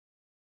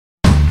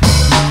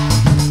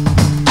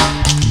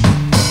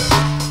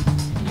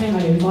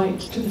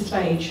invite to the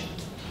stage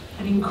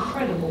an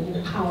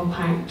incredible,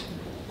 power-packed,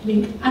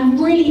 and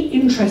really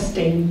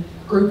interesting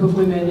group of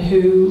women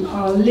who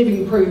are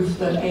living proof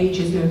that age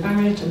is no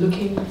barrier to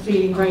looking,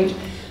 feeling great,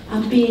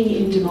 and being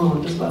in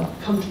demand as well.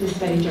 Come to the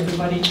stage,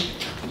 everybody.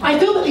 I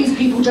feel that these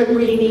people don't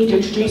really need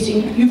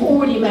introducing. You've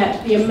already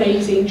met the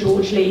amazing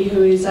George Lee,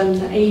 who is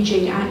an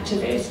ageing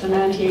activist, an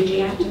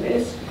anti-aging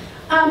activist.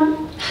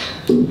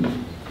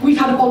 We've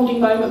had a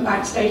bonding moment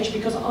backstage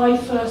because I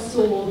first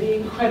saw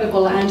the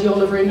incredible Andi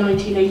Oliver in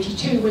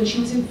 1982 when she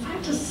was in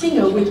fact a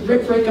singer with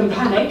Rip, Rig and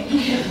Panic.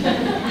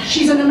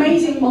 She's an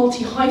amazing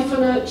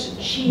multi-hyphenate.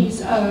 She's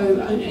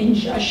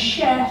a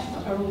chef,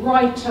 a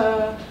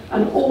writer,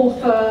 an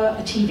author,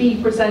 a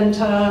TV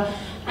presenter,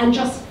 and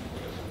just,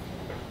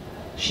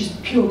 she's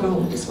pure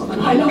gold, this woman.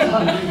 I love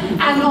her.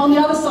 And on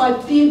the other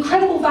side, the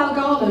incredible Val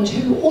Garland,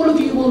 who all of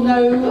you will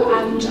know,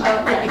 and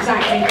yeah,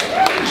 exactly.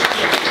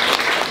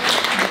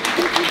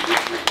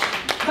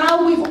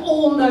 Val, we've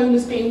all known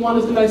as being one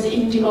of the most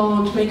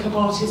in-demand makeup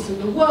artists in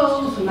the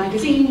world, for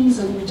magazines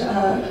and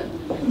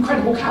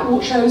incredible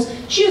catwalk shows.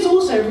 She has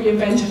also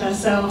reinvented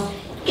herself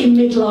in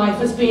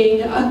midlife as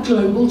being a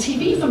global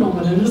TV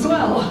phenomenon as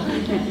well.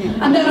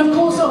 And then, of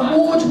course,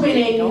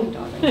 award-winning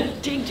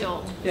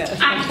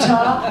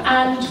actor,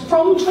 and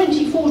from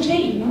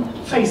 2014,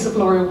 face of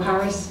L'Oréal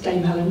Paris,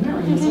 Dame Helen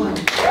Mirren as well.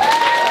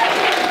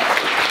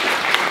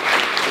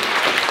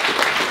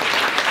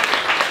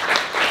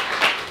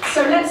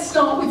 So let's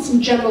start with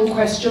some general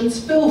questions.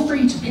 Feel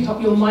free to pick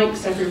up your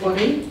mics,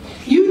 everybody.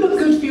 You look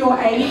good for your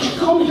age,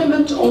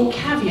 compliment or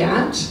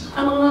caveat,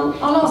 and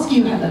I'll ask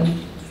you, Helen.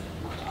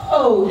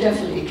 Oh,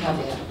 definitely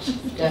caveat,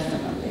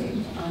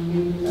 definitely. I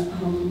mean,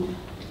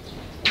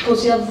 of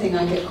course the other thing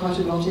I get quite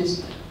a lot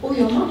is, oh,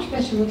 you're much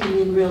better looking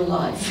in real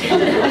life.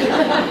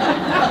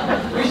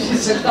 Which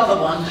is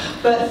another one.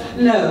 But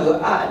no,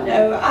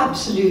 no,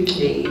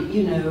 absolutely,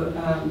 you know,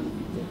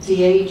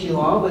 the age you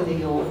are, whether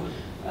you're,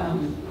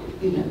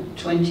 you know,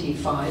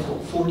 25 or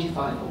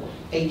 45 or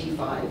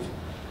 85,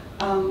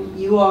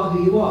 you are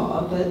who you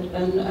are, but,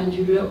 and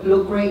you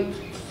look great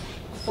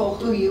for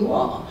who you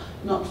are,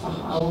 not for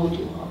how old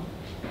you are.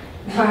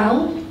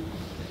 Val?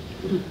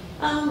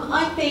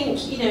 I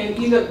think, you know,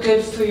 you look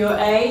good for your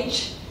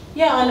age.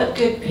 Yeah, I look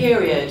good,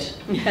 period.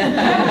 Ding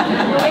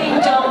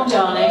dong,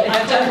 darling.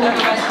 I don't want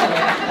the rest of it.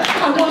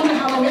 I wonder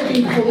how long it'd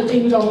been before the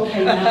ding dong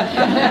came out.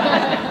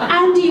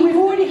 Andy, we've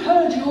already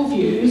heard your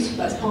views.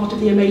 That's part of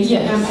the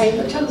amazing campaign,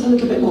 but tell us a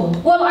little bit more.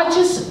 Well, I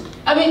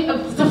mean,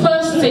 the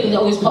first thing that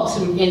always pops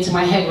into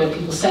my head when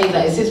people say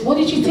that is, what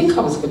did you think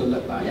I was going to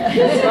look like?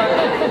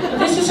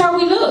 This is how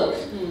we look.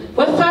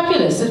 We're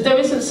fabulous. If there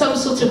isn't some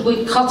sort of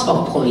weird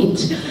cut-off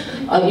point,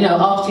 you know,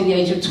 after the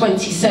age of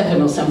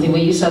 27 or something,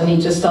 where you suddenly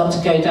just start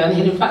to go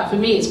downhill. In fact, for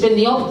me, it's been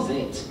the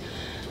opposite.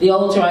 The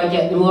older I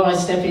get, the more I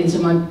step into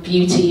my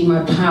beauty,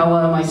 my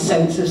power, my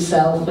sense of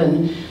self,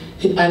 and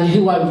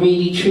who I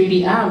really,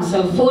 truly am.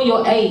 So for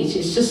your age,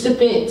 it's just a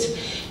bit,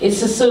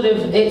 it's a sort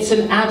of, it's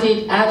an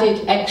added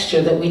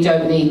extra that we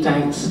don't need,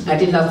 thanks. I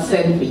did not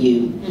send for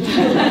you.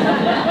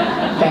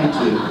 Thank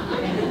you.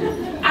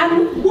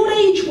 And what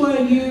age were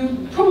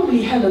you,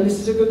 probably Helen, this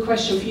is a good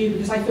question for you,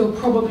 because I feel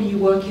probably you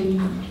work in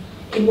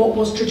what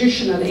was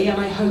traditionally, and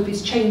I hope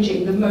is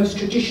changing, the most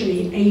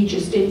traditionally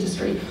ageist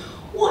industry.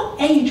 What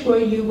age were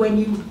you when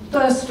you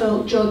first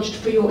felt judged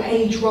for your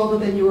age rather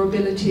than your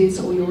abilities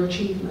or your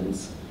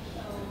achievements?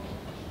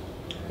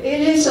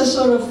 It is a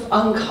sort of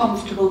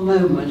uncomfortable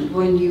moment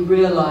when you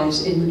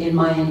realise in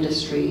my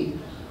industry,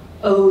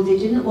 oh, they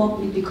didn't want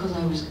me because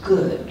I was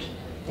good,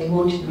 they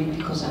wanted me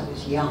because I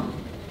was young.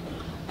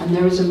 And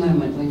there is a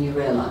moment when you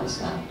realise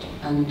that,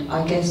 and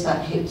I guess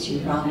that hits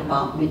you around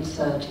about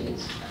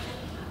mid-30s.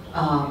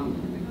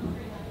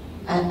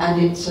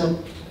 And it's a,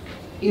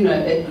 you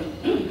know,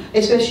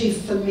 especially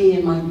for me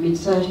in my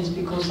mid-30s,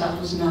 because that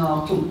was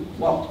now,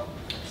 what,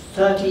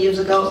 30 years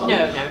ago?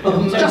 No.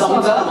 Just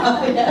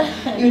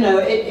longer. You know,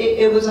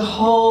 it was a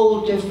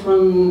whole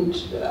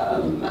different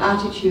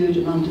attitude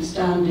and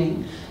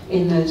understanding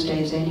in those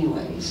days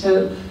anyway.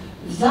 So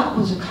that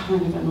was a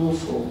kind of an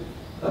awful,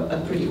 a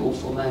pretty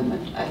awful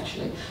moment,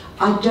 actually.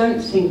 I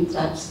don't think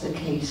that's the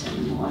case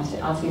anymore.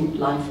 I think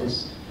life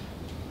has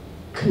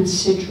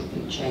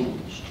considerably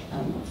changed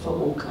for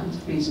all kinds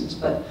of reasons.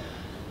 But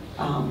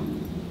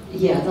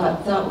yeah,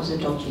 that was a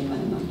dodgy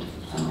moment.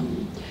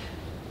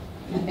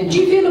 Do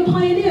you feel a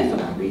pioneer for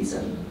that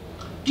reason?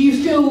 Do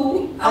you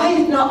feel... I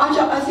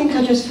think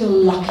I just feel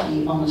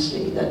lucky,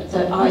 honestly, that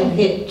I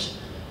hit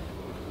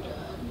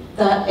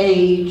that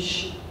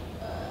age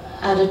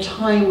at a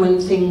time when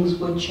things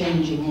were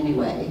changing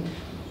anyway.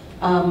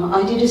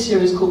 I did a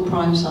series called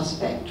Prime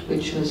Suspect,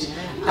 which was,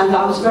 and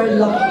I was very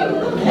lucky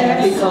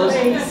because,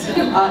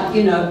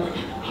 you know,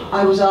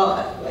 I was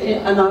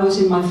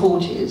in my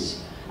 40s,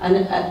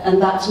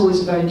 and that's always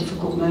a very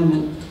difficult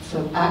moment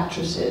for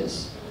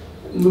actresses,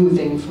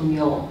 moving from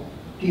your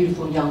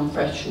beautiful young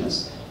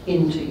freshness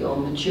into your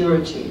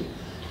maturity,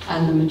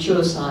 and the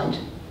mature side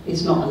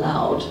is not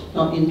allowed,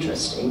 not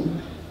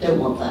interesting. Don't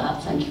want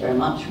that, thank you very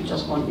much. We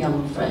just want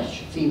young,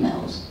 fresh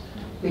females.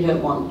 We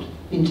don't want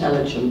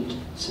intelligent,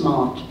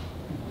 smart,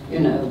 you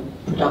know,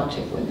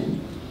 productive women.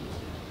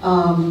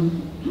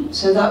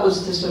 So that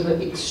was the sort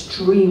of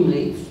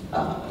extremely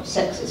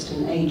sexist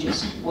and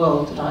ageist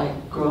world that I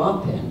grew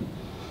up in.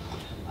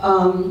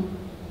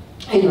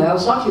 Anyway, I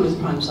was lucky with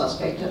Prime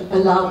Suspect. It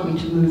allowed me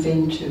to move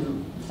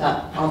into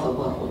that other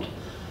world.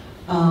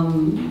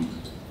 And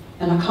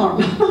I can't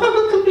remember,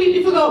 I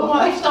completely forgot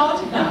why I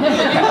started now.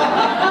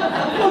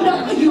 Well,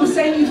 no, you were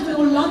saying you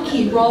feel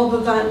lucky rather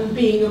than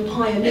being a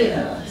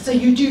pioneer. So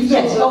you do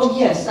feel Yes, oh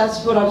yes,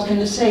 that's what I was going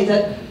to say,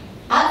 that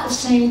at the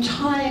same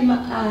time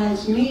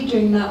as me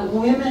doing that,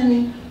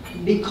 women,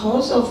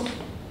 because of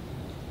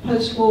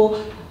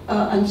post-war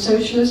and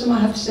socialism, I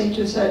have to say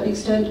to a certain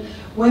extent,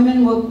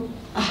 women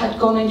had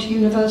gone into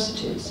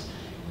universities,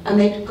 and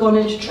they'd gone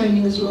into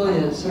training as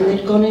lawyers, and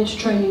they'd gone into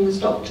training as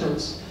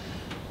doctors.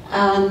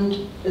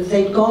 And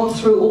they'd gone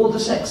through all the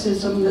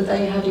sexism that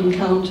they had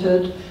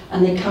encountered,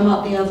 and they'd come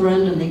out the other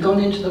end and they'd gone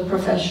into the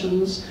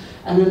professions,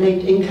 and then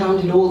they'd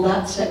encountered all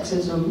that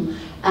sexism,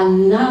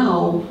 and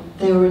now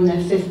they were in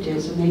their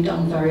 50s and they'd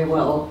done very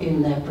well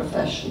in their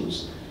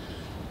professions.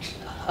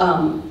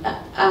 And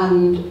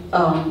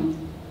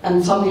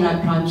something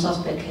like Prime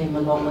Suspect came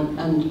along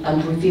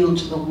and revealed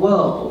to the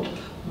world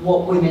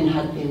what women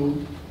had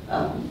been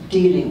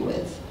dealing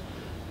with.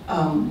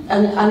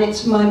 And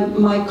it's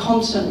my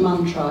constant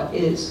mantra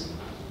is,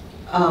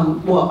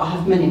 well, I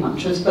have many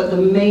mantras, but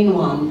the main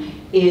one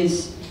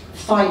is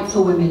fight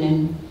for women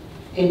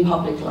in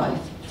public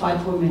life, fight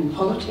for women in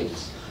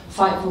politics,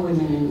 fight for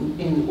women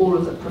in all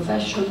of the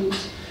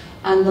professions,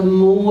 and the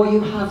more you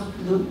have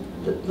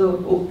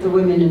the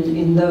women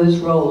in those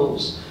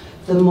roles,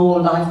 the more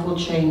life will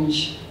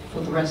change for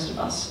the rest of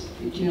us.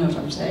 Do you know what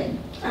I'm saying?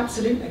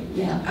 Absolutely.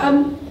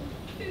 Yeah.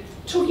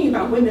 Talking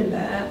about women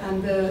there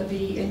and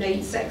the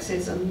innate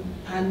sexism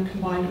and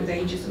combined with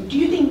ageism, do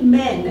you think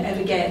men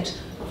ever get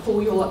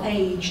for your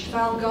aged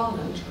Val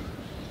Garland?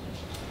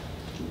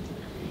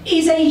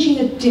 Is aging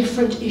a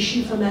different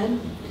issue for men?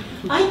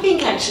 I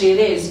think actually it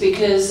is,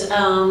 because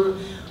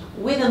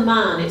with a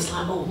man it's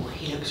like, oh,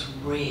 he looks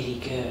really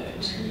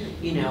good.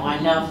 You know, I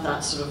love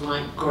that sort of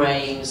like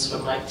greying, sort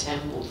of like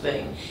temple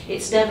thing.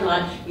 It's never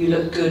like, you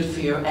look good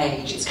for your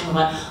age. It's kind of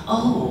like,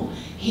 oh,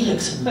 he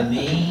looks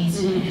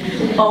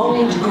amazing.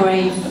 Old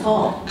grey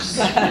fox.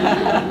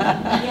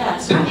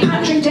 Yes.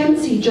 Patrick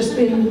Dempsey just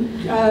been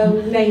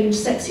named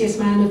Sexiest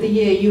Man of the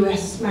Year,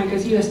 US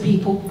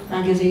People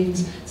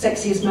magazine's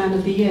Sexiest Man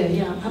of the Year.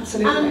 Yeah,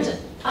 absolutely. And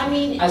I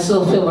mean, I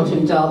saw a film of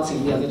him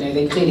dancing the other day.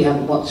 They clearly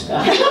haven't watched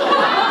that.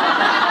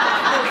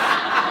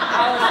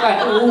 I was like,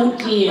 oh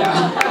dear.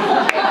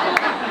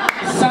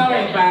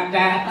 Sorry about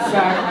that.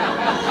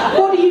 Sorry.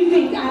 What do you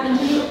think,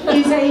 Andy?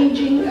 Is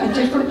aging a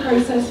different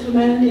process for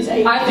men?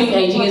 I think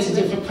aging is a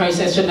different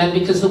process for men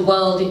because the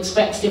world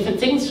expects different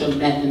things from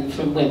men and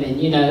from women,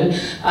 you know.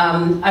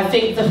 I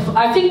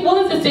think one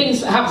of the things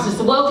that happens is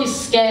the world is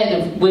scared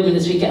of women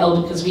as we get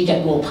older because we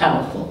get more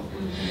powerful.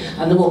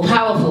 And the more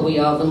powerful we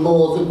are, the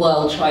more the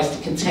world tries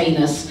to contain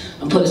us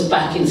and put us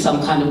back in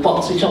some kind of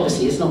box, which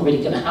obviously is not really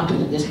going to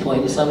happen at this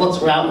point. It's like,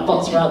 once we're out of the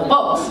box, we're out of the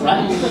box,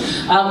 right?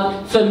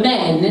 For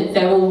men,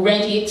 they're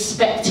already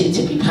expected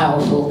to be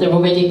powerful. They're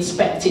already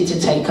expected to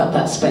take up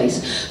that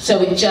space.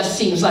 So it just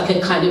seems like a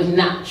kind of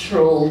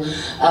natural,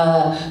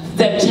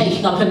 them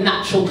taking up a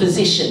natural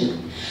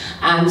position.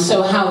 And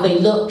so how they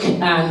look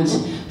and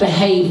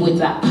behave with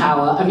that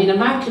power. I mean, a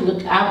man can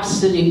look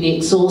absolutely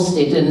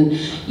exhausted and,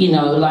 you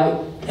know,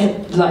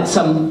 like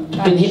some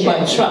been hit by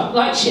a truck,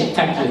 like shit,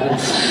 thank you.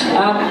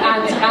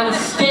 And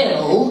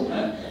still,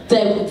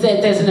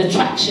 there's an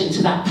attraction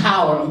to that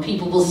power, and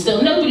people will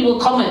still, nobody will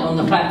comment on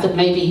the fact that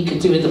maybe he could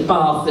do with a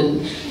bath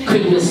and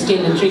cream his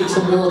skin and drink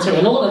some water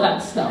and all of that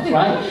stuff,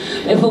 right?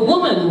 If a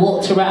woman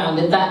walked around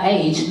at that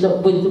age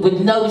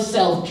with no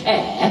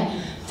self-care,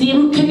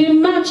 can you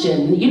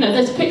imagine, you know,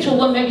 there's a picture of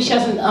one, maybe she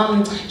hasn't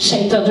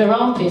shaved under her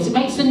armpits. It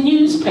makes the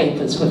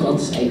newspapers, for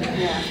God's sake.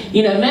 Yeah.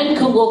 You know, men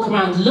can walk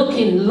around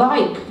looking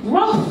like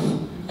rough,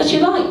 as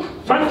you like,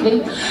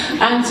 frankly.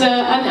 And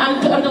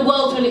the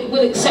world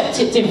will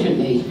accept it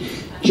differently.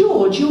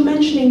 George, you were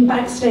mentioning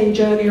backstage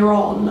earlier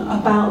on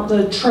about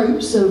the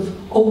tropes of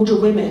older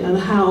women and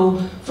how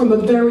from a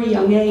very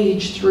young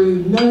age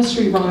through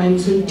nursery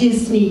rhymes and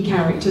Disney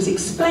characters.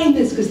 Explain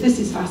this, because this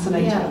is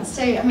fascinating. Yeah,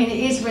 so I mean it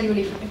is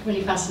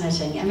really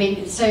fascinating. I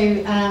mean, so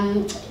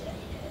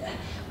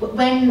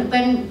when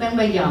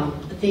we're young,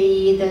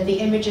 the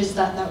images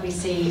that we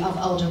see of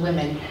older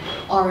women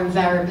are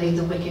invariably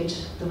the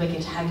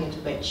wicked haggard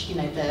witch, you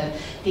know,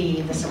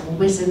 the sort of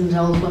wizened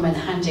old woman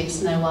handing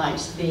Snow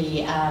White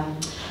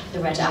the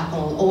red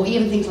apple, or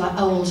even things like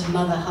old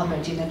Mother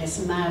Hubbard, you know,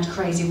 this mad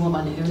crazy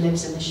woman who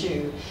lives in the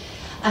shoe.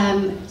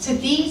 So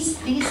these,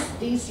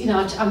 you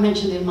know, I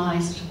mentioned in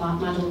my sort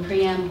of my little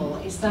preamble,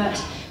 is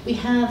that we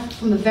have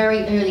from a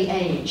very early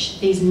age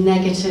these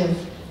negative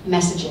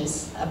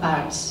messages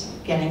about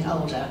getting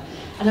older.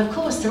 And of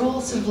course, they're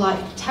all sort of like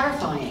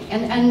terrifying,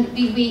 and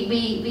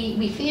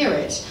we fear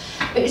it.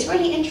 But it's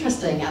really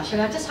interesting,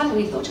 actually. I just hadn't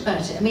really thought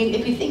about it. I mean,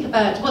 if you think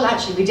about, well,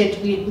 actually,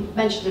 we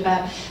mentioned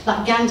about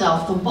like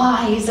Gandalf, the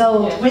wise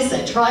old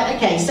wizard, right?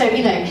 Okay, so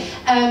you know,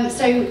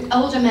 so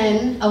older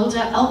men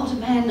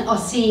are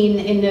seen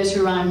in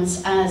nursery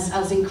rhymes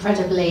as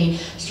incredibly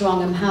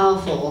strong and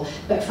powerful,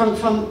 but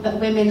but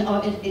women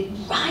are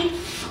right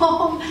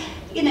from.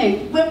 You know,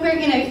 when we're,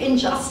 in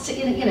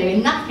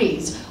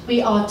nappies, we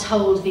are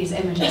told these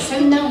images. So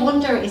no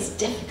wonder it's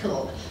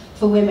difficult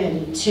for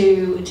women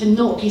to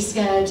not be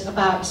scared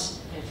about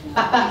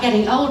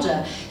getting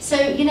older. So,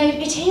 it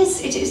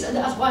is,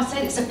 that's why I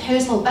say it's a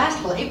personal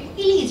battle. It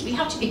really is, we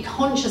have to be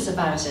conscious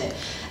about it.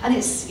 And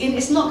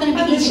it's not going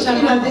to be easy to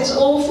handle. This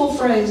awful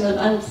phrase,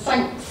 and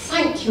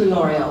thank you,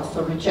 L'Oreal,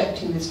 for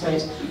rejecting this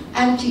phrase,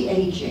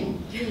 anti-aging.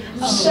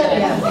 Oh, so,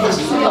 yeah. It's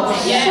so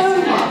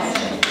much.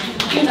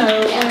 When I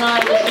was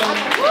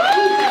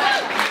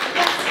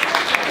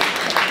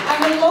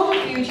and a lot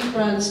of beauty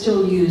brands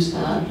still use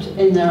that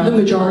in their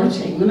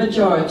advertising. The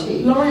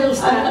majority.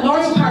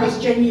 L'Oreal Paris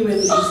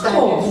genuinely stand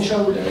head and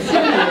shoulders.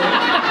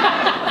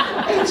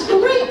 It's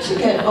great to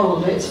get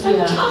older. It's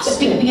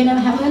fantastic.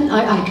 Helen,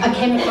 I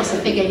came across a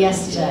figure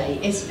yesterday.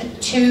 It's a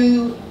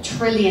 £2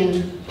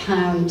 trillion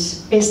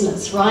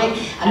business, right?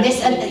 And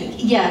this,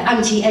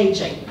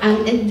 anti-aging,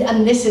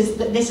 and this is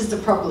the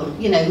problem.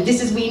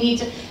 This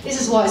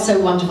is why it's so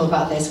wonderful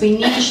about this. We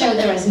need to show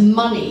there is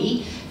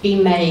money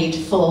being made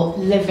for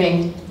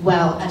living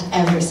well at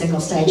every single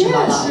stage of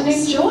our lives. And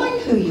enjoying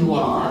who you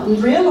are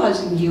and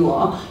realising you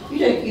are.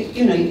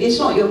 It's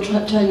not you're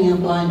turning a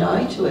blind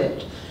eye to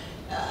it,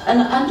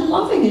 and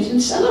loving it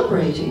and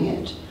celebrating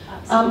it.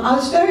 I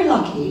was very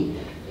lucky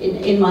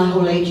in my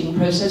whole aging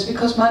process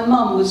because my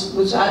mum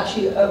was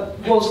actually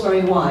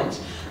very wise,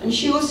 and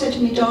she always said to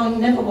me, darling,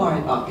 never worry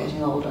about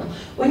getting older.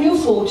 When you're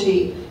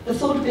 40, the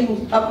thought of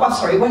being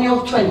when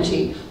you're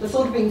 20, the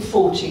thought of being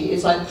 40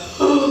 is like,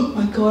 oh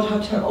my God, how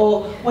terrible.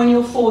 Or when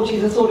you're 40,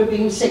 the thought of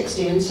being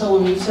 60, and so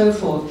on and so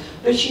forth.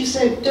 But she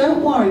said,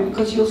 don't worry,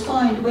 because you'll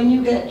find when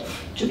you get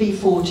to be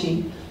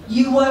 40,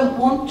 you won't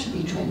want to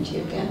be 20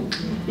 again,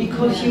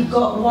 because you've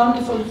got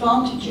wonderful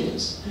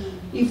advantages.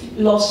 You've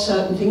lost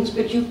certain things,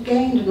 but you've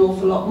gained an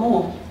awful lot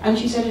more. And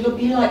she said it'll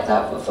be like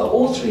that for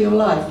all through your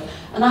life.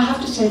 And I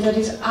have to say that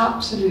is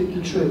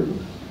absolutely true.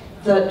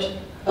 That,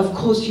 of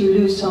course, you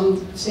lose some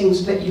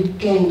things, but you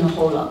gain a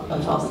whole lot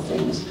of other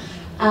things.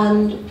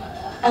 And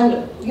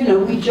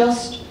we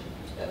just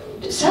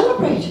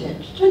celebrate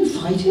it. Don't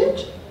fight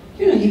it.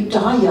 You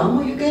die young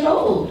or you get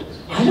old.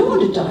 I don't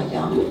want to die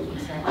young.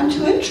 I'm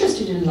too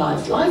interested in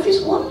life. Life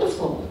is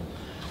wonderful.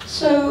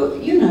 So,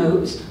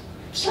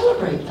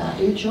 celebrate that,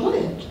 enjoy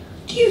it.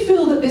 Do you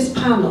feel that this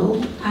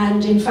panel,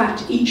 and in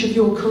fact each of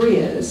your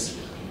careers,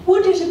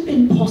 would it have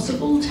been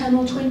possible 10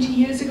 or 20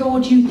 years ago, or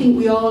do you think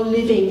we are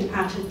living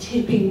at a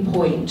tipping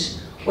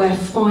point where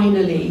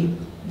finally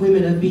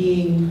women are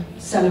being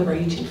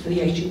celebrated for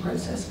the aging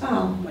process?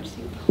 Val, what do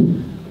you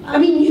think? I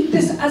mean,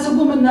 this as a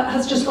woman that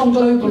has just gone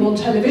global on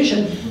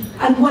television,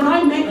 and when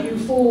I met you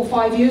 4 or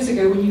 5 years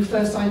ago when you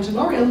first signed to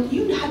L'Oreal,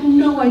 you had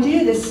no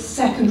idea this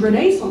second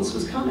renaissance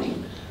was coming.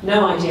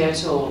 No idea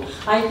at all.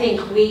 I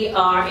think we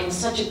are in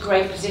such a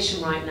great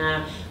position right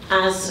now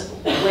as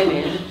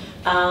women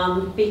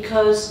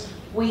because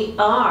we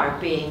are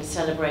being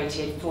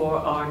celebrated for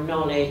our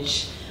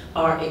knowledge,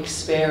 our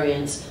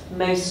experience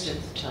most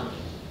of the time.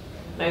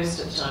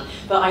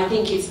 But I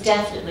think it's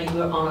definitely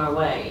we're on our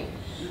way.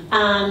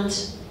 And,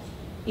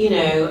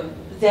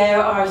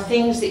 there are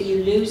things that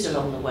you lose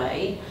along the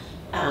way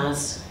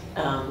as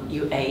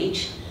you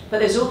age, but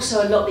there's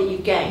also a lot that you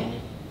gain.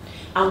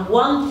 And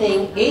one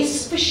thing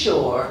is for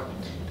sure,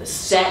 the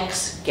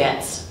sex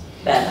gets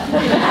better.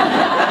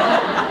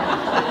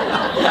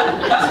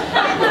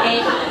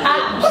 It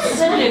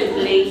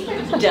absolutely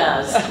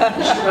does,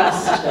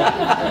 trust me.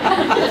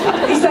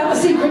 Is that the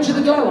secret to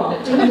the glow up?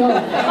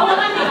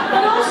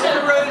 But also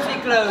the rosy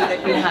glow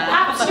that you have.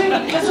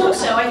 Absolutely, because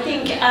also I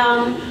think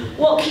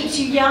what keeps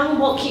you young,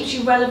 what keeps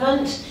you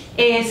relevant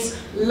is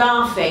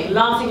laughing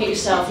at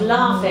yourself,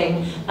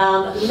 loving,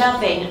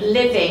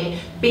 living,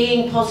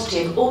 being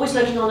positive, always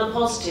looking on the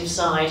positive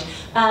side,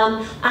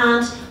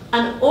 and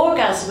an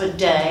orgasm a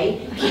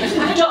day keeps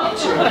the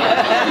doctor away.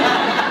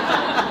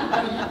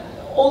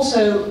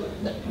 Also,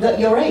 that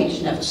your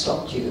age never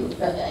stopped you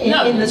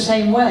in the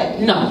same way.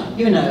 No.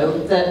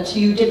 That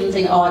you didn't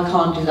think, oh, I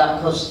can't do that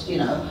because,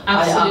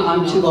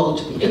 I'm too old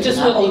to be doing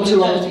that, or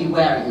too old to be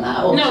wearing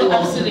that, or too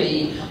old to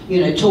be,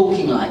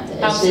 talking like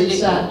this.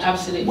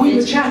 Absolutely. We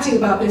were chatting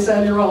about this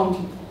earlier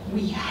on.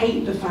 We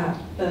hate the fact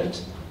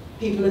that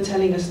people are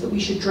telling us that we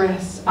should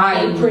dress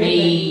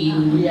appropriately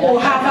or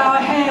have our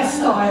hair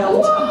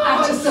styled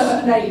at a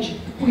certain age.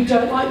 We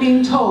don't like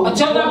being told. I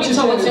don't like being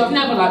told what to do. I've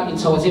never liked being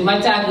told what to do. My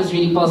dad was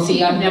really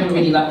bossy. I've never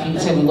really liked people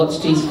telling me what to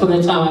do from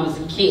the time I was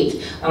a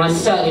kid, and I'm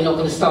certainly not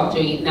going to start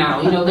doing it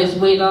now. There's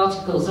weird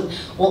articles of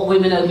what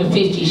women over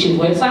 50 should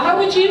wear. It's like, how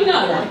would you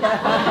know?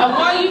 And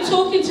why are you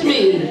talking to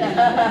me?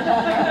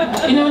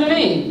 You know what I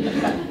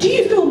mean? Do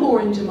you feel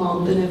more in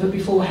demand than ever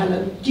before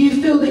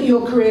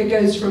your career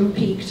goes from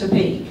peak to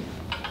peak?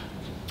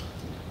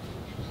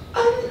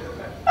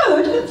 No,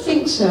 I don't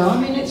think so. I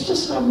mean, it's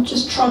just, I'm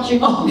just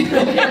trudging on.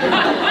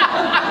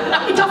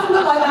 It doesn't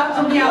look like that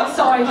from the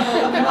outside,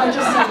 can I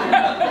just say?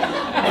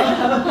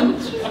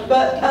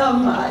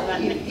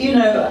 You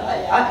know,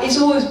 it's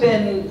always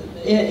been,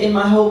 in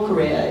my whole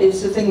career,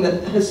 it's the thing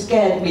that has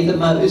scared me the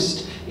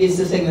most, is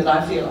the thing that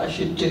I feel I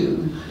should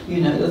do.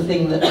 You know, the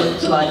thing that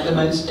looks like the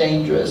most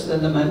dangerous,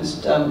 and the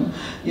most,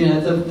 you know,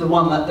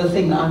 the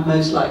thing that I'm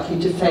most likely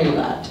to fail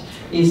at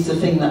is the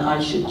thing that I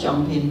should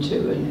jump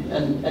into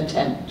and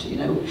attempt. You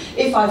know,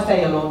 if I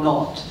fail or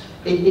not,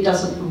 it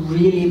doesn't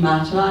really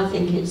matter. I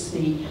think it's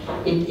the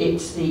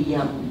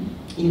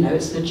you know,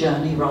 it's the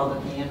journey rather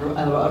than the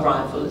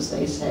arrival, as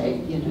they say.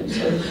 You know,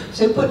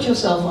 so put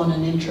yourself on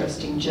an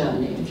interesting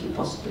journey if you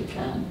possibly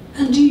can.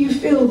 And do you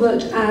feel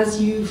that as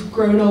you've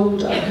grown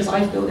older, because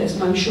I feel this,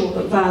 and I'm sure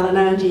that Val and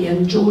Andy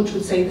and George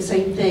would say the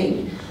same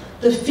thing,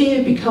 the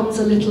fear becomes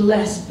a little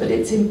less, but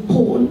it's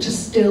important to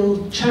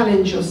still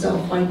challenge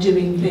yourself by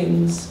doing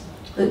things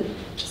that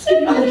just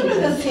give you a I little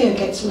don't know bit. that fear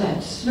gets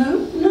less.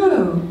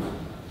 No?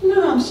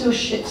 No, I'm still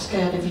shit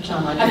scared every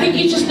time I do. I think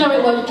you just know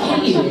it won't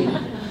kill you.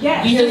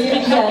 Yeah. You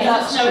just,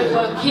 that's know it true.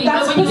 won't kill you.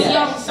 That's But when you're true.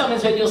 young,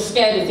 sometimes when you're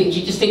scared of things,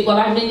 you just think, well,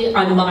 I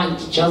might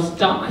just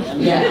die. I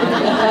mean, Yeah.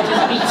 I'll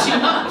just be too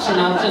much,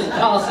 and I'll just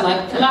pass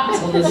like collapse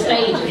on the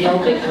stage of the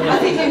old victory. I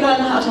think you learn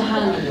how to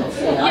handle your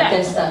fear. I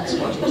guess that's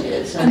what it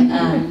is.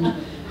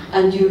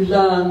 And you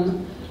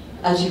learn,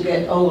 as you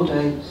get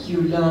older,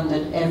 you learn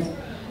that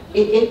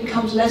it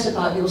becomes less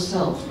about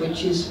yourself,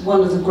 which is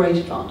one of the great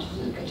advantages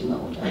of getting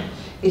older,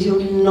 is you're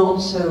not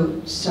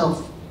so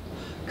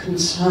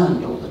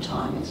self-concerned all the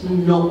time. It's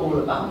not all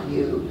about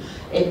you.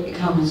 It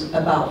becomes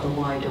about the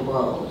wider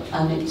world,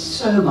 and it's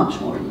so much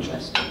more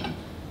interesting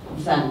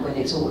than when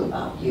it's all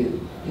about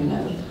you, you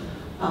know.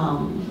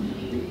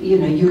 You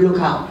know, you look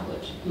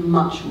outward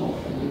much more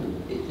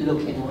than you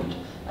look inward,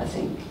 I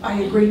think.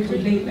 I agree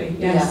completely,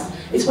 yes. Yeah.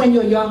 It's when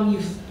you're young, you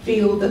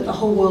feel that the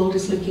whole world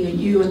is looking at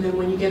you, and then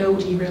when you get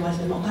older, you realise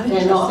they're not that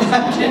interested. They're not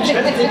that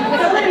interested.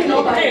 They're really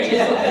not that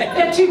interested.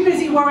 They're too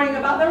busy worrying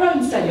about their own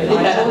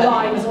cellulite, or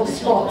lines, or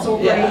spots, or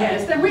grey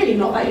hairs. They're really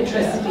not that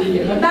interested in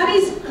you. And that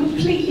is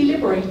completely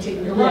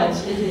liberating, you're right.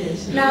 Yes, it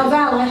is. Now,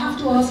 Val, I have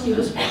to ask you,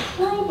 as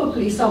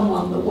probably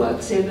someone that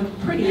works in a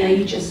pretty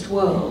ageist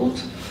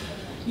world,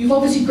 you've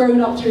obviously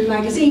grown up through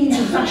magazines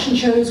and fashion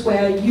shows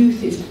where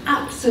youth is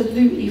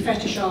absolutely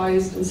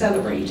fetishised and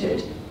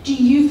celebrated. Do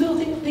you feel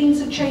that things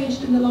have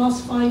changed in the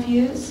last 5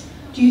 years?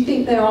 Do you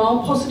think there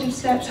are positive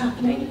steps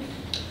happening?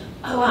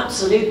 Oh,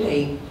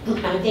 absolutely.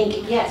 I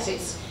think, yes,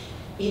 it's,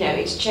 you know,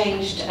 it's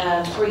changed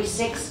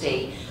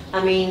 360.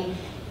 I mean,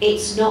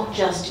 it's not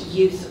just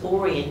youth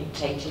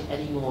orientated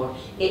anymore.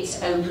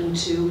 It's open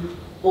to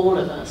all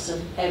of us,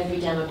 of every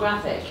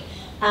demographic.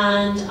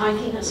 And I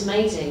think that's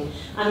amazing.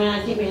 I mean,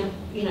 I think we have,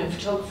 you know,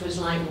 photographers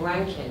like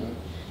Rankin,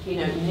 you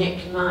know,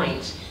 Nick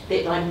Knight,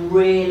 that like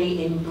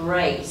really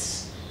embrace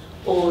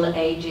all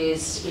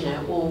ages, you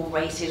know, all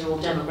races, all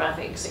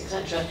demographics,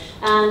 etc.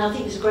 And I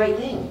think it's a great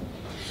thing.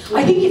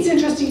 I think it's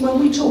interesting when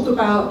we talk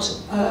about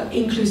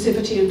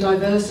inclusivity and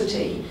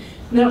diversity.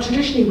 Now,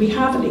 traditionally, we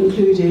haven't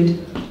included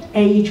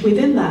age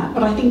within that,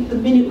 but I think the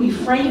minute we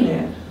frame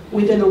it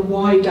within a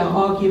wider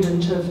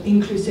argument of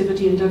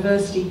inclusivity and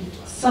diversity,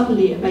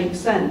 suddenly it makes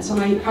sense. And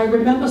I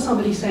remember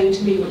somebody saying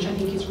to me, which I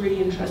think is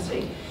really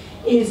interesting,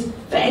 is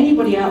for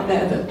anybody out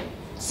there that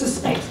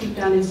suspects deep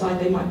down inside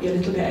they might be a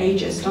little bit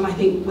ageist, and I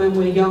think when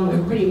we're young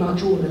we're pretty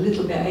much all a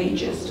little bit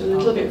ageist and a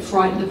little bit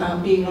frightened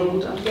about being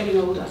older, getting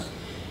older,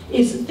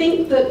 is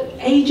think that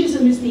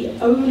ageism is the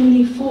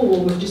only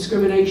form of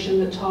discrimination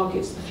that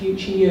targets the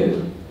future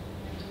you.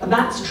 And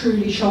that's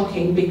truly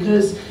shocking,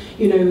 because,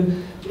 you know,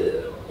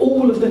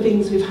 all of the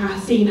things we've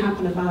seen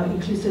happen about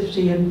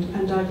inclusivity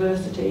and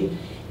diversity,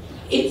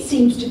 it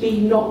seems to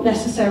be not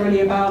necessarily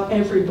about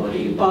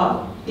everybody,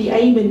 but the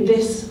aim in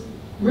this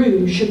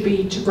room should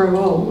be to grow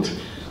old,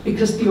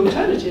 because the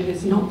alternative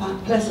is not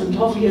that pleasant,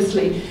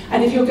 obviously.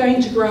 And if you're going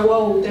to grow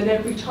old, then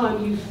every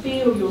time you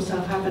feel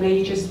yourself have an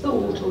ageist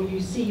thought, or you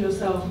see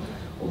yourself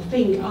or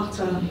think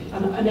utter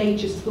an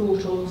ageist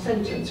thought or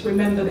sentence,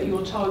 remember that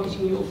you're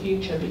targeting your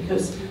future,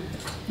 because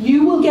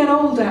you will get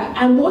older.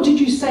 And what did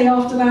you say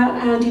after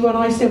that, Andy, when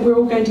I said we're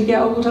all going to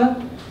get older?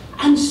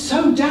 And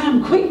so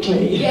damn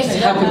quickly. Yes,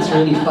 it happens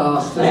really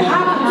fast. It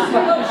happens.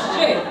 Oh,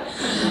 shit.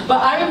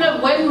 But I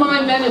remember when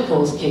my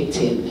menopause kicked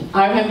in,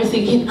 I remember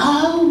thinking,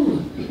 oh,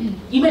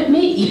 you met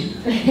me.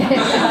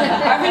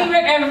 I really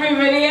met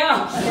everybody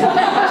else.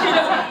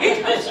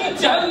 Because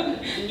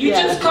you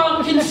just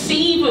can't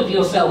conceive of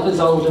yourself as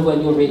older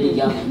when you're really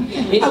young.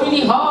 It's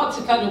really hard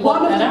to kind of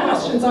work that out. One of the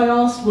questions I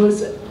asked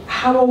was,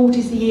 how old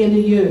is the inner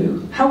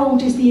you? How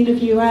old is the inner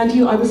you,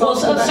 Andy? I was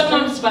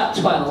sometimes about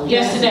 12.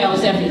 Yesterday I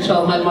was definitely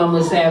 12. My mum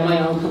was there, my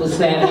uncle was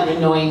there, they were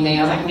annoying me.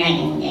 I was like,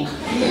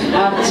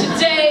 nah.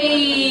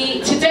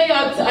 Today I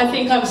I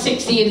think I'm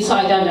 60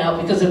 inside and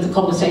out because of the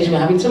conversation we're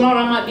having. Tomorrow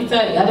I might be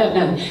 30, I don't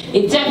know.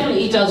 It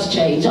definitely does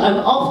change. I'm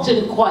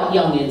often quite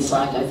young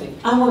inside, I think.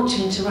 I want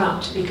to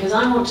interrupt because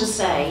I want to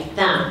say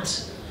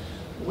that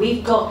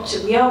we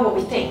are what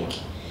we think,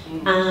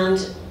 and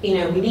you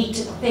know, we need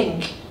to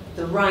think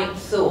the right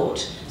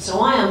thought. So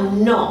I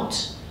am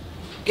not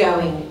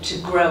going to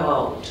grow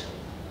old.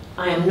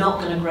 I am not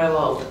going to grow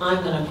old.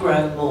 I'm going to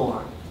grow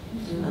more.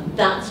 And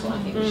that's what I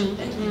think we should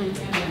think.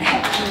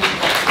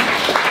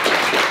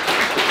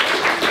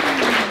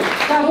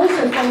 That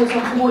also follows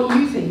on from what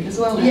you think as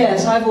well.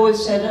 Yes, I've always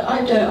said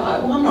I'm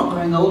not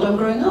growing old, I'm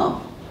growing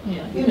up.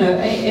 Yeah. You know,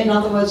 in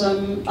other words,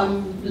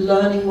 I'm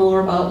learning more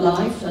about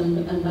life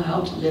and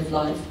how to live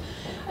life.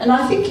 And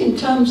I think in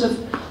terms of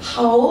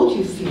how old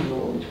you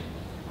feel,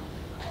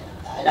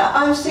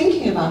 I was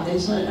thinking about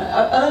this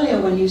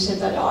earlier when you said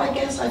that, I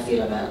guess I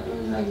feel about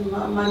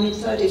my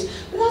mid-30s,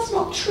 but that's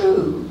not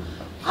true.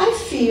 I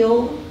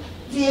feel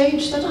the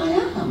age that I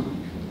am,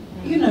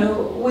 you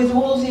know, with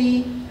all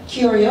the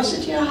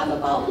curiosity I have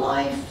about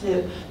life,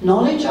 the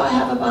knowledge I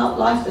have about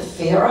life, the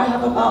fear I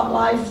have about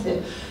life,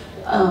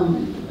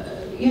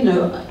 you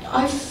know,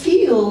 I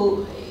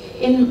feel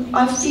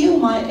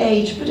my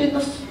age, but in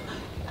the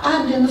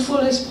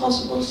fullest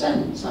possible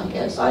sense, I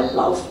guess. I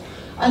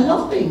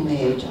love being the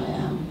age I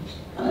am.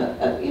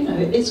 You know,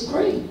 it's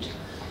great.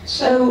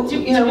 So,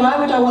 you know, why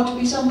would I want to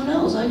be someone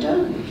else? I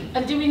don't.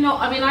 Do we not?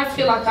 I mean, I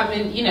feel like I'm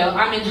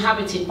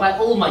inhabited by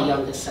all my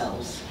younger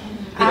selves.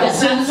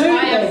 Because that's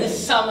why I'm the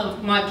sum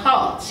of my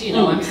parts, you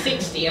know, I'm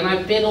 60 and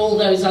I've been all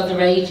those other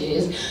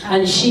ages,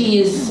 and she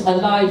is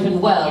alive and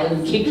well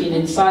and kicking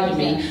inside of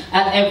me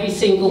at every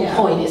single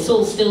point. It's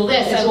all still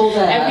there. It's so all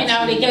there, every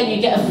now and again you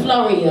get a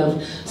flurry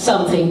of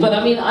something, but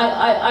I mean,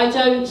 I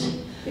don't...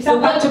 Is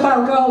that back to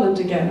Val Garland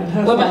again and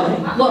her flurry?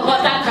 What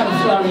about that kind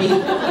of flurry?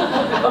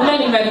 Well,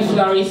 many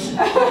flurries.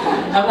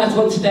 I've had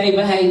one today,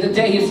 but hey, the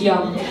day is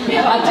young.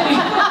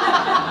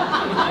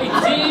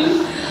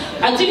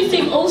 I do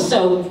think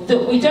also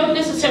that we don't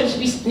necessarily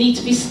need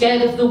to be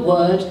scared of the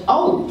word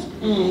old.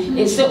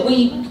 It's that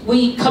we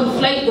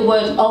conflate the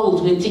word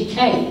old with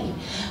decay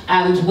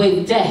and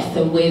with death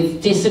and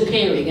with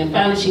disappearing and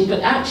vanishing,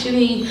 but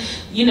actually,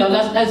 you know,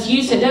 as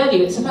you said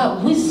earlier, it's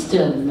about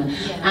wisdom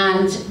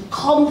and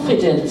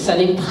confidence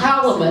and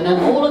empowerment,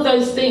 and all of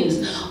those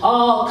things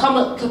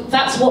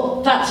that's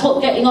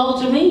what getting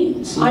older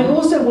means. I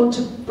also want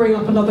to bring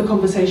up another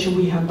conversation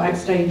we had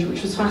backstage,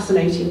 which was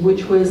fascinating,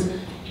 which was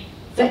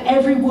for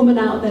every woman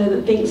out there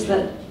that thinks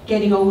that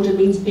getting older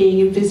means being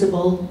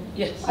invisible.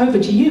 Yes. Over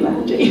to you,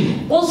 Andy.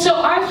 Well, so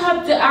I've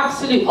had the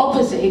absolute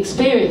opposite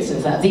experience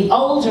of that. The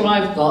older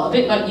I've got, a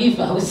bit like you,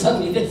 Val, with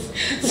suddenly this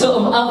sort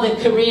of other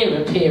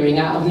career appearing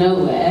out of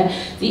nowhere,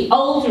 the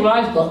older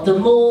I've got, the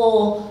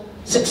more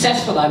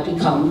successful I've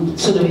become,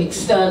 sort of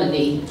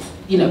externally,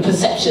 you know,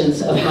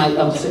 perceptions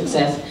of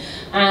success.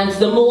 And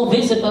the more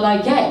visible I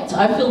get.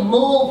 I feel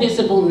more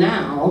visible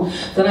now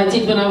than I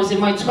did when I was in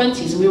my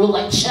 20s, and we were all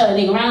like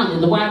churning around in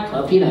the WAG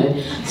club, you know,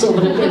 sort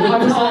of a bit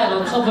on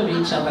top of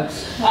each other.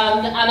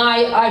 And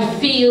I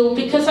feel,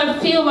 because I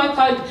feel like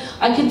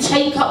I can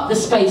take up the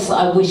space that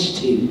I wish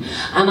to,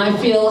 and I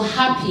feel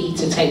happy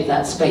to take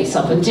that space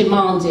up and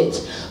demand it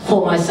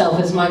for myself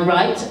as my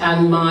right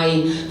and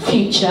my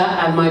future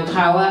and my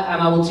power,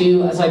 and I will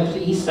do as I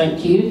please,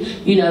 thank you,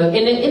 you know,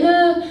 in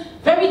a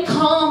very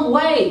calm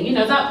way. You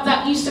know,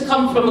 that used to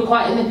come from a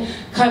quite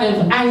kind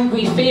of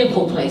angry,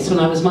 fearful place when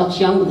I was much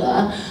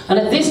younger. And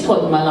at this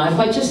point in my life,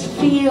 I just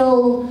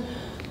feel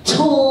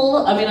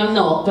tall. I mean, I'm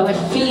not, but I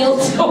feel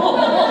tall.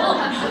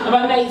 And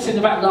my mate's in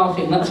the back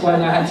laughing, that's why I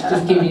had to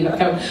just give you that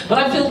cover. But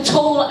I feel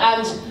tall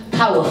and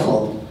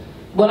powerful.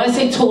 When I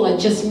say tall, I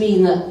just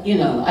mean that, you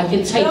know, I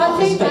can take up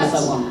the space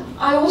I want.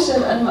 I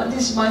also, and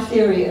this is my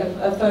theory,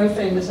 a very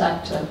famous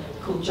actor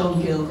called John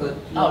Gielgud,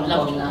 not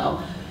gone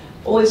now,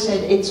 always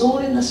said, it's all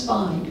in the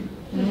spine.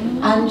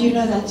 And you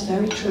know, that's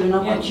very true, and I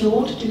want you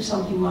all to do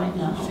something right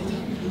now,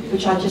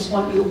 which I just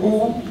want you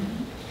all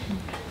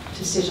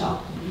to sit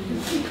up.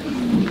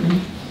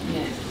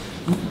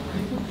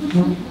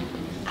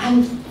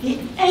 And the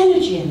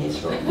energy in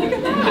this room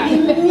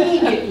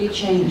immediately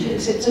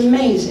changes. It's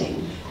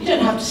amazing. You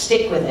don't have to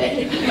stick with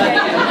it. But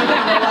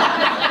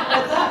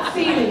that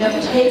feeling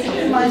of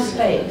taking my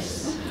space,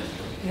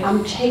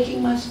 I'm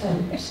taking my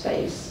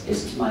space,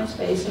 it's my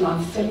space, and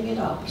I'm filling it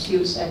up, as you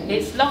were saying.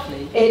 It's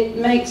lovely. It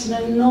makes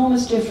an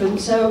enormous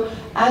difference. So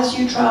as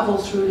you travel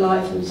through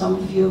life, and some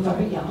of you are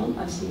very young,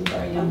 I see a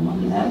very young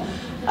one there,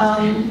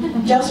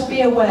 just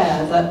be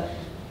aware that,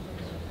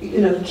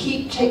 you know,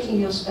 keep taking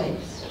your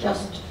space.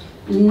 Just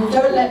don't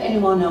let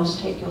anyone else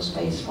take your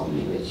space from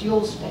you. It's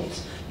your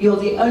space. You're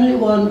the only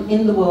one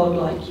in the world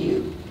like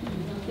you.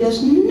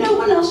 There's no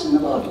one else in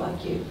the world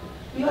like you.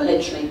 You're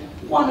literally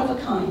one of a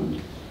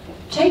kind.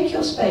 Take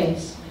your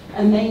space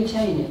and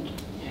maintain it.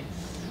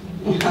 Yes.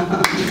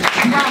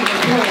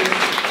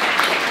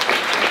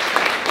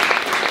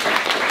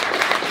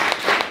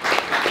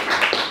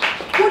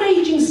 What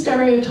ageing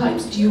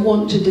stereotypes do you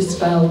want to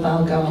dispel,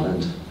 Val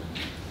Garland?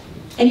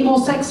 Any more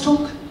sex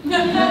talk?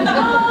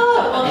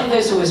 Oh,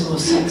 there's always more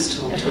sex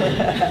talk.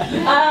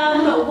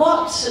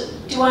 What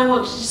do I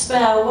want to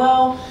dispel?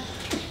 Well,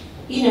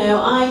 you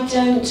know, I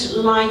don't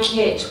like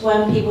it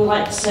when people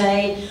like to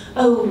say,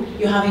 oh,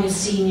 you're having a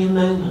senior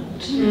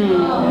moment.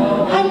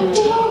 How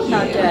dare you?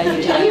 How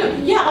dare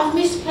you? Yeah, I've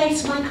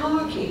misplaced my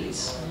car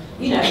keys.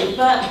 You know,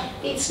 but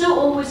it's not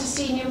always a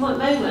senior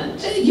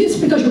moment. It's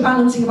because you're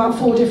balancing about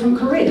 4 different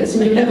careers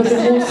and you've never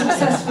been more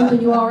successful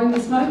than you are in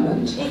this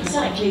moment.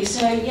 Exactly,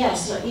 so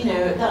yes, you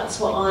know, that's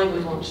what I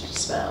would want to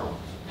dispel.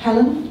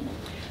 Helen?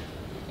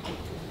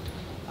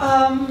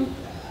 I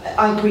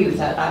agree with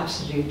that,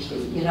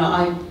 absolutely.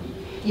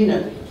 You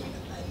know,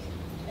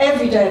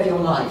 every day of your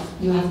life,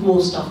 you have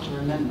more stuff to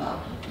remember.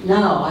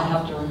 Now I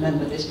have to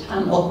remember this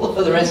panel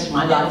for the rest of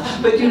my life.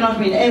 But you know what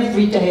I mean?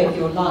 Every day of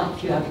your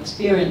life, you have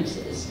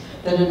experiences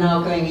that are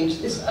now going into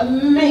this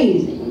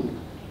amazing,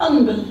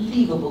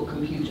 unbelievable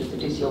computer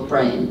that is your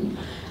brain.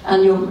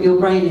 And your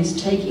brain is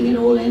taking it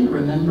all in,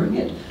 remembering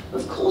it.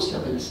 Of course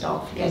you're going to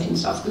start forgetting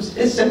stuff because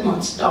there's so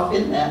much stuff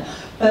in there.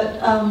 But,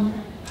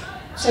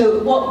 so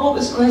what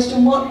was the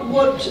question?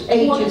 What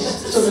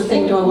ageist sort of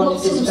thing do I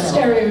want to dispel? What sort of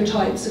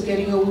stereotypes of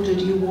getting older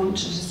do you want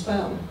to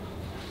dispel?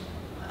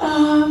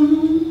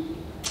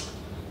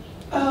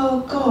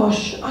 Oh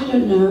gosh, I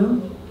don't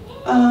know.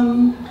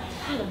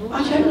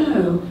 I don't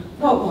know.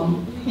 What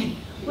one?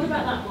 What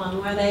about that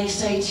one where they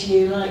say to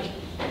you, like,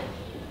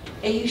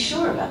 are you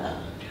sure about that?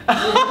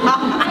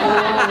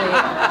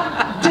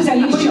 Does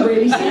anyone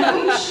really say Are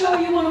you sure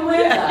you want to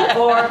wear that?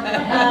 Or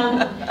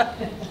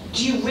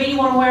do you really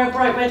want to wear a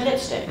bright red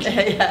lipstick?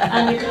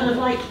 And you're kind of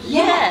like,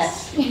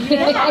 yes.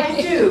 Yeah,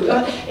 I do.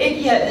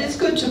 It's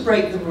good to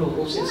break the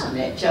rules, isn't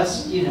it?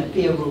 Just, you know,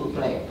 be a rule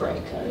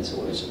breaker is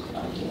always a good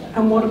idea.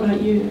 And what about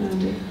you,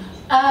 Andy?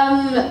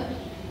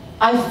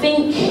 I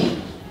think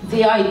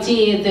the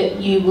idea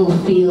that you will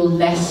feel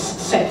less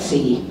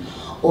sexy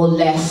or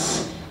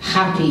less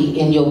happy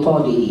in your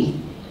body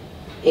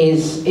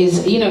is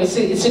you know, it's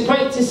a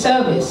great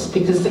disservice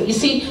because you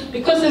see,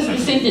 because there's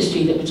this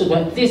industry that we're talking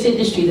about, this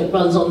industry that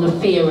runs on the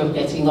fear of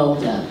getting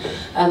older,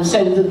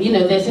 so you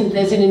know, there's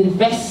an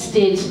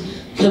invested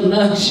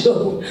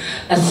commercial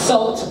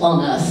assault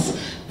on us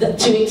that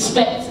to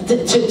expect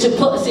to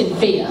put us in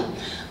fear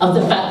of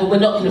the fact that we're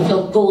not going to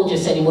feel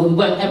gorgeous anymore, we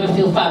won't ever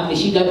feel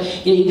fabulous. You're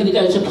going to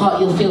go to a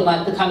party, you'll feel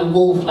like the kind of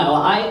wallflower.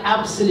 I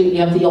absolutely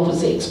have the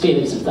opposite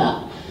experience of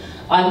that.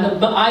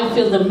 But I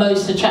feel the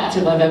most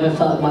attractive I've ever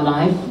felt in my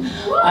life.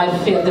 I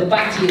feel the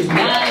body is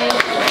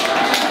nice.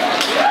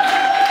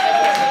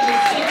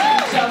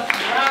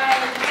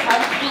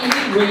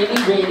 Really,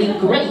 really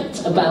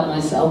great about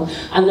myself,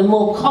 and the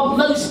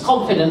most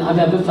confident I've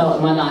ever felt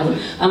in my life.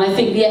 And I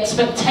think the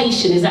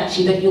expectation is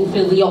actually that you'll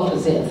feel the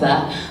opposite of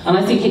that. And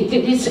I think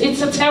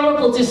it's a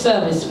terrible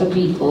disservice for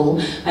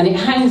people, and it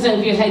hangs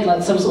over your head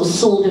like some sort of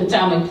sword of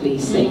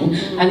Damocles thing.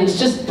 And it's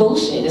just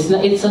bullshit.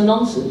 It's a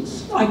nonsense.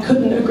 I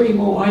couldn't agree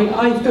more.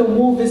 I feel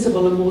more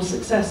visible and more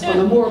successful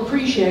and more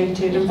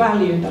appreciated and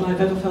valued than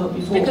I've ever felt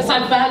before. Because I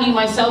value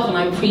myself and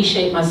I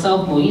appreciate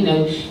myself more. You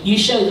know, you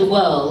show the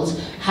world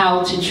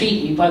how to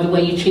treat you by the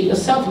way you treat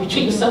yourself. If you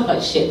treat yourself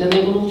like shit, then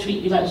they will all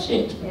treat you like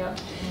shit. Yeah.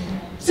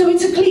 So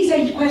it's a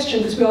cliched question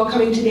because we are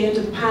coming to the end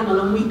of the panel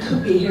and we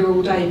could be here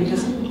all day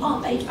because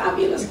aren't they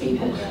fabulous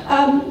people?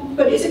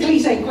 But it's a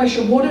cliched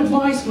question. What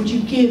advice would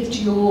you give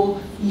to your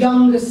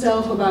younger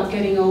self about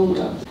getting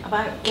older?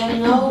 About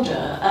getting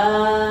older?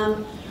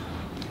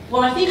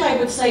 Well, I think I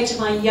would say to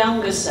my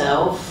younger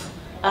self,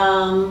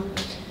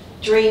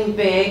 dream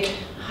big,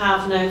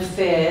 have no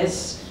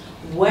fears,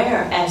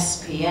 wear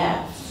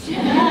SPF. You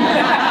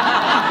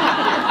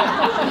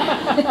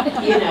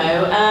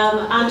know,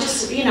 and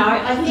just, you know,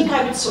 I think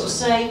I would sort of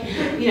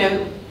say, you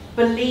know,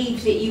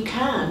 believe that you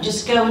can,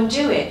 just go and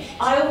do it.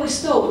 I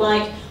always thought,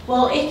 like,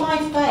 well, if I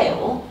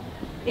fail,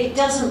 it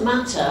doesn't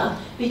matter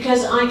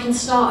because I can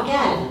start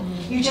again.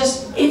 You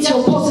just... It's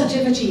your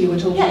positivity you were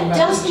talking about. Yeah,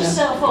 dust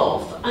yourself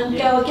off and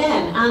go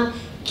again, and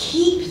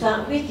keep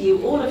that with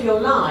you all of your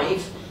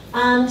life,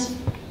 and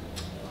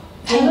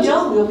ding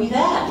dong, we'll be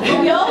there.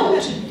 We'll be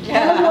old.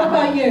 Helen, what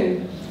about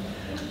you?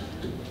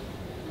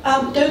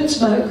 Don't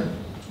smoke.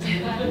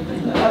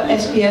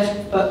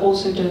 SPF, but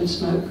also don't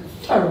smoke.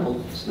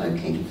 Terrible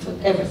smoking for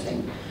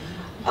everything.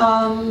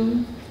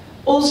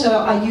 Also,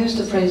 I used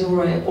the phrase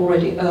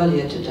already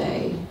earlier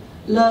today.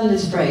 Learn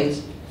this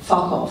phrase,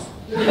 fuck off.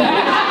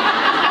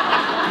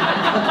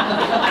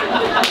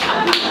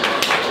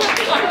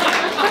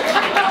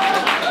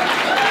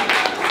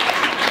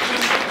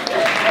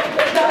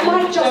 That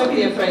might just Don't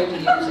be afraid to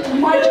use it.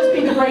 might just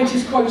be the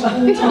greatest quote of all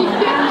time.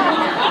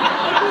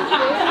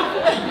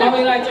 I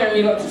mean, I don't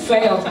really know what to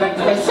say after that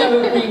because I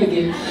so agree with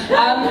you.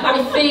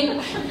 I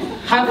think,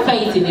 have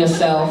faith in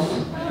yourself.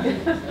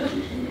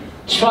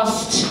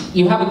 Trust.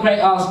 You have a great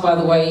ass, by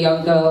the way,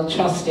 young girl.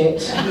 Trust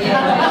it.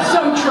 Yeah.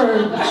 So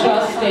true.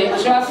 Trust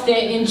it. Trust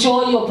it.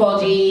 Enjoy your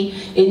body.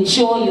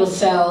 Enjoy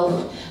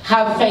yourself.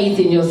 Have faith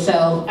in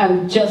yourself,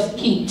 and just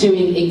keep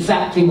doing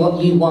exactly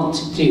what you want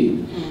to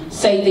do.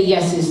 Say the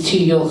yeses to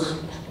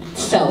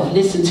yourself.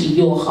 Listen to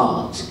your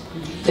heart.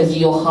 because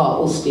your heart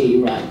will steer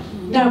you right.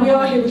 Now we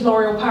are here with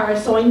L'Oréal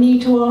Paris, so I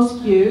need to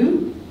ask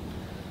you,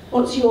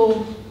 what's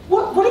your,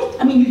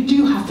 I mean, you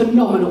do have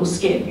phenomenal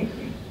skin.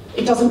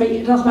 It doesn't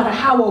matter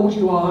how old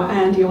you are,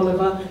 Andi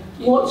Oliver.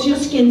 What's your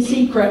skin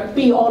secret?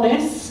 Be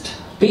honest.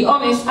 Be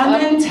honest. And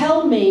then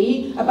tell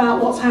me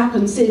about what's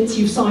happened since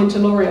you've signed to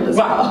L'Oréal as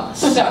well. Right,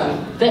 so,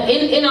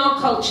 in our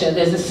culture,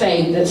 there's a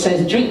saying that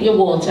says, drink your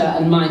water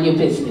and mind your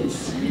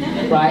business,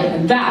 right?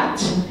 And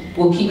that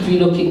will keep you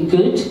looking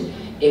good,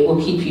 it will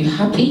keep you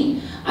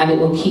happy, and it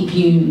will keep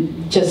you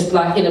just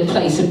like in a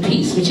place of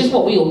peace, which is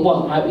what we all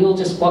want, right? We all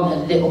just want a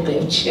little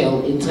bit of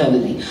chill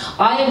internally.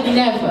 I have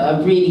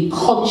never really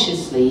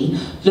consciously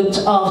looked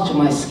after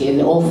my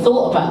skin or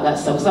thought about that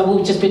stuff, because I've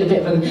always just been a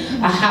bit of a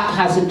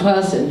haphazard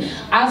person.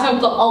 As I've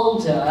got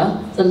older,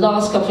 the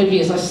last couple of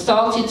years, I've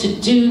started to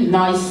do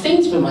nice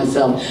things for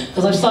myself,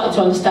 because I've started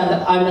to understand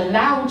that I'm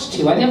allowed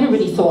to. I never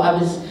really thought I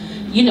was,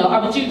 you know,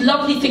 I would do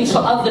lovely things for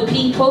other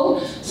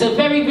people. So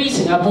very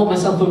recently, I bought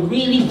myself a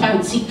really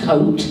fancy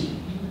coat,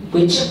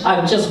 which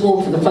I've just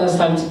worn for the first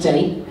time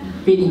today.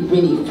 Really,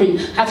 really free.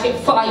 Had to get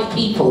 5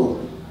 people.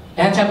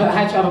 I had to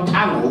have a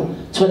panel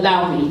to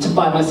allow me to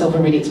buy myself a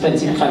really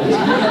expensive coat.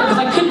 Because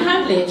I couldn't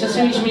handle it, just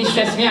really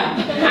stressed me out.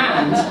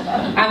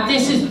 And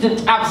this is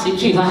the absolute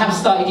truth, I have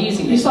started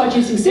using it. You started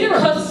using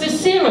Serum? Because the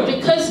Serum,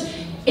 because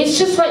it's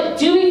just like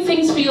doing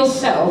things for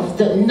yourself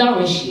that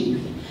nourish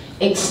you,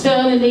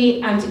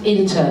 externally and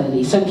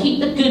internally. So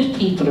keep the good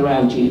people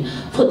around you,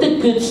 put the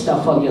good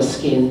stuff on your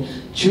skin,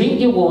 drink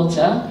your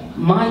water,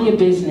 mind your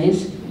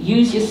business,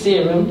 use your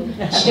serum,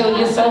 chill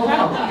yourself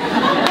out.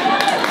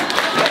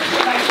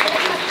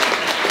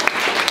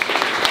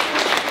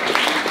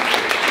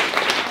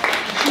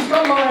 She's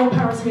got L'Oréal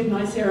Paris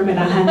Midnight Serum in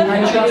her hand.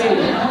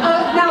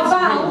 Now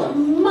Val,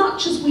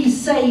 much as we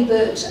say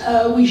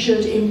that we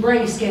should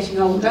embrace getting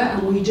older,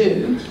 and we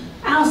do,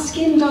 our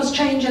skin does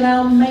change and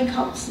our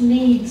makeup's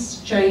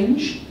needs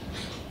change.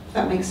 If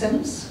that makes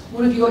sense.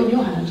 What have you got in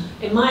your hand?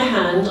 In my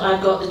hand,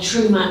 I've got the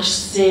True Match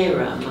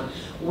Serum,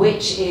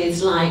 which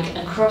is like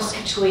a cross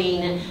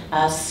between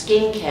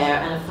skincare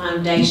and a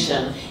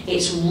foundation.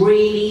 It's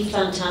really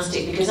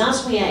fantastic because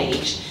as we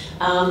age,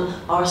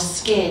 our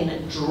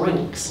skin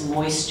drinks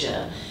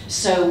moisture,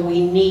 so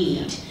we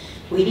need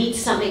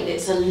something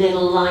that's a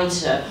little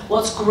lighter.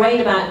 What's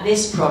great about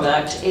this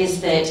product is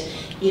that,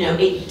 you know,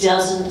 it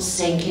doesn't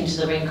sink into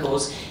the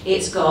wrinkles.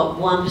 It's got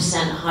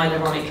 1%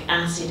 hyaluronic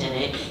acid in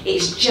it.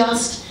 It's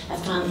just a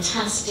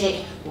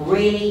fantastic,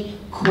 really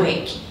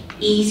quick,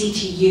 easy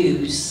to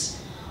use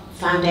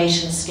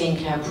foundation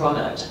skincare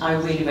product. I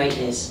really rate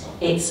this.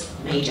 It's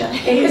major.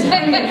 It is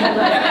brilliant.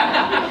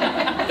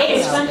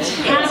 It's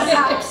fantastic. It's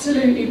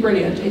absolutely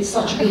brilliant. It's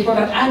such a good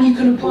product, and you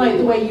can apply it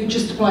the way you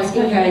just apply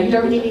skincare. You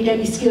don't really need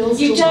any skills.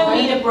 You don't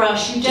need a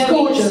brush. You don't need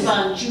a gorgeous.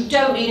 sponge. You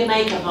don't need a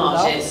makeup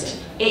artist.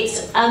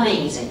 It's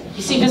amazing.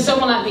 You see, for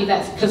someone like me,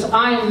 that's because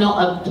I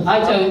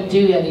don't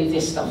do any of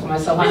this stuff for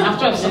myself. I have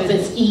to have something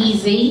that's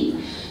easy.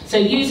 So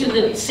using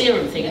the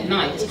serum thing at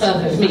night is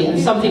perfect for me, and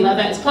something like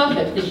that is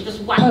perfect because you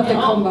just whack it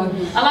on. Combo.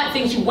 I like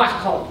things you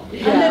whack on.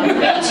 And then me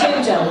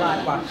too, Del. I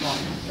like whack on.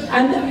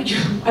 And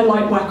I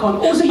like whack on.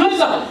 Also,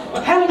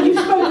 Helen, you've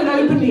spoken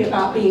openly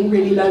about being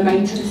really low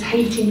maintenance,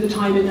 hating the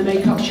time in the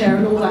makeup chair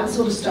and all that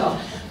sort of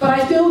stuff. But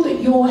I feel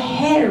that your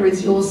hair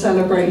is your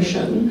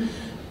celebration.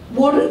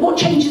 What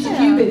changes have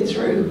you been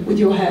through with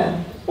your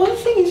hair? Well, the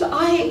thing is,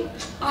 I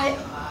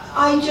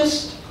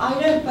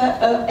don't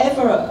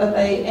ever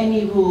obey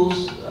any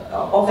rules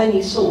of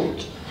any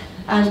sort,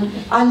 and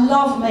I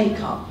love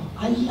makeup.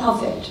 I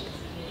love it.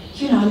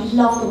 You know, I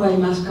love the way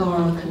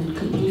mascara can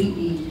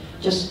completely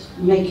just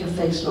make your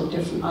face look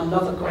different. I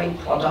love a great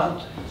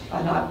product,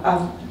 and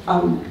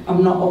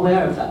I'm not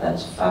aware of that.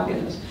 That's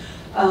fabulous.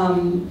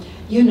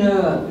 You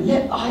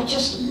know, I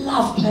just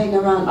love playing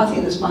around. I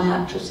think that's my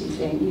actressy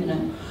thing, you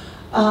know.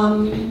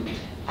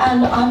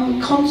 And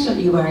I'm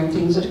constantly wearing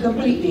things that are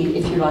completely,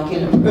 if you like,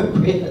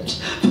 inappropriate.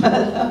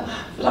 But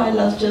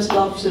I just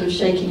love sort of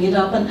shaking it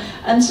up.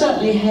 And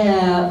certainly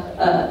hair,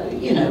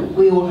 you know,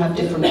 we all have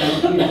different,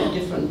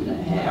 different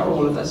hair,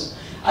 all of us.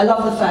 I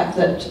love the fact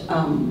that,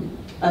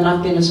 and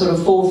I've been a sort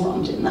of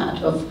forefront in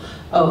that,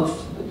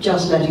 of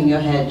just letting your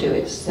hair do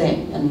its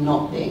thing and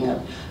not being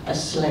a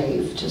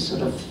slave to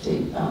sort of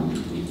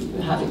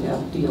having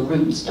your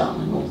roots done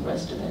and all the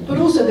rest of it. But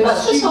also,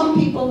 for some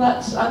people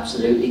that's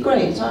absolutely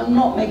great. So I'm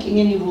not making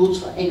any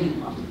rules for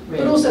anyone.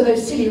 Really. But also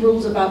those silly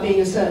rules about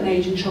being a certain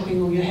age and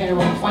chopping all your hair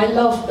off. I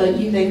love that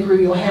you then grew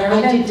your hair.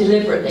 I did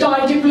deliberately.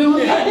 Dyed it blue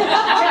again.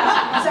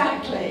 Yeah,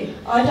 exactly.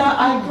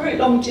 I grew it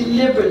long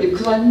deliberately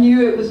because I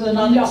knew it was an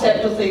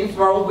unacceptable thing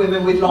for old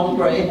women with long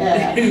grey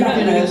hair. You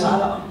know, so I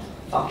thought,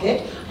 fuck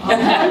it. I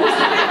was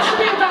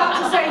literally about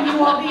to say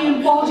you are the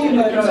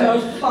embodiment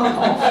of fuck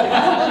off.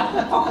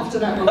 Fuck off to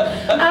that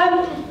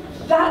one.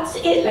 That's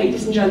it,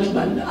 ladies and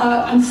gentlemen.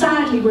 And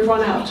sadly, we've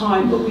run out of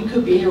time, but we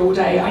could be here all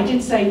day. I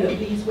did say that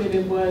these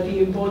women were the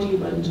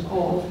embodiment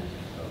of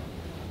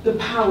the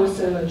power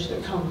surge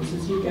that comes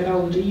as you get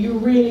older. You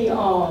really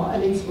are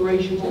an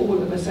inspiration for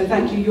all of us. So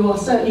thank you. You are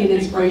certainly an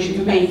inspiration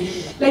for me.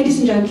 Ladies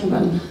and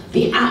gentlemen,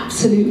 the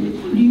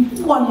absolutely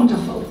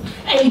wonderful,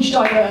 age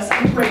diverse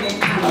and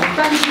brilliant panel.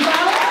 Thank you,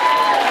 Val.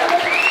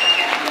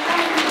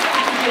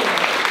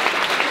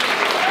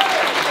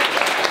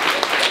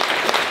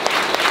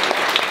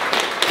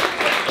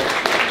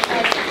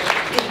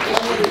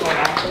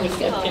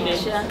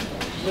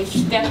 We're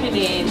stepping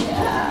in.